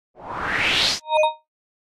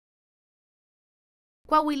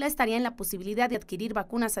Coahuila estaría en la posibilidad de adquirir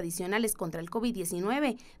vacunas adicionales contra el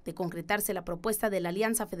COVID-19, de concretarse la propuesta de la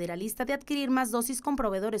Alianza Federalista de adquirir más dosis con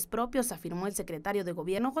proveedores propios, afirmó el secretario de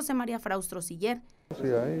Gobierno José María Fraustro Siller. Sí,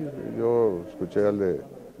 ahí yo escuché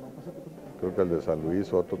creo que al de San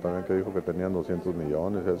Luis, otro también que dijo que tenían 200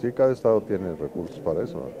 millones, y así cada estado tiene recursos para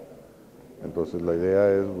eso. Entonces la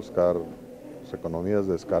idea es buscar economías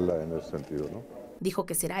de escala en ese sentido, ¿no? Dijo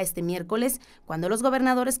que será este miércoles cuando los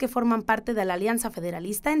gobernadores que forman parte de la Alianza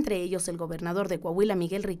Federalista, entre ellos el gobernador de Coahuila,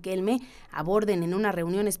 Miguel Riquelme, aborden en una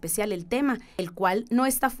reunión especial el tema, el cual no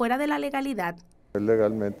está fuera de la legalidad.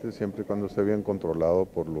 Legalmente, siempre y cuando esté bien controlado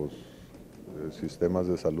por los sistemas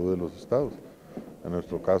de salud de los estados. En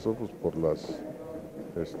nuestro caso, pues por lo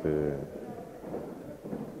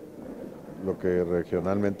que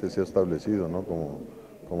regionalmente se ha establecido, ¿no?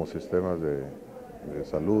 como sistemas de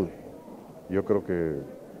salud. Yo creo que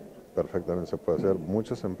perfectamente se puede hacer.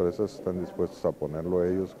 Muchas empresas están dispuestas a ponerlo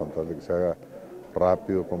ellos con tal de que se haga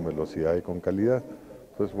rápido, con velocidad y con calidad.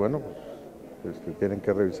 Entonces, bueno, pues, tienen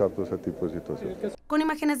que revisar todo ese tipo de situaciones. Con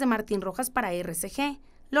imágenes de Martín Rojas para RCG,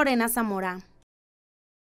 Lorena Zamora.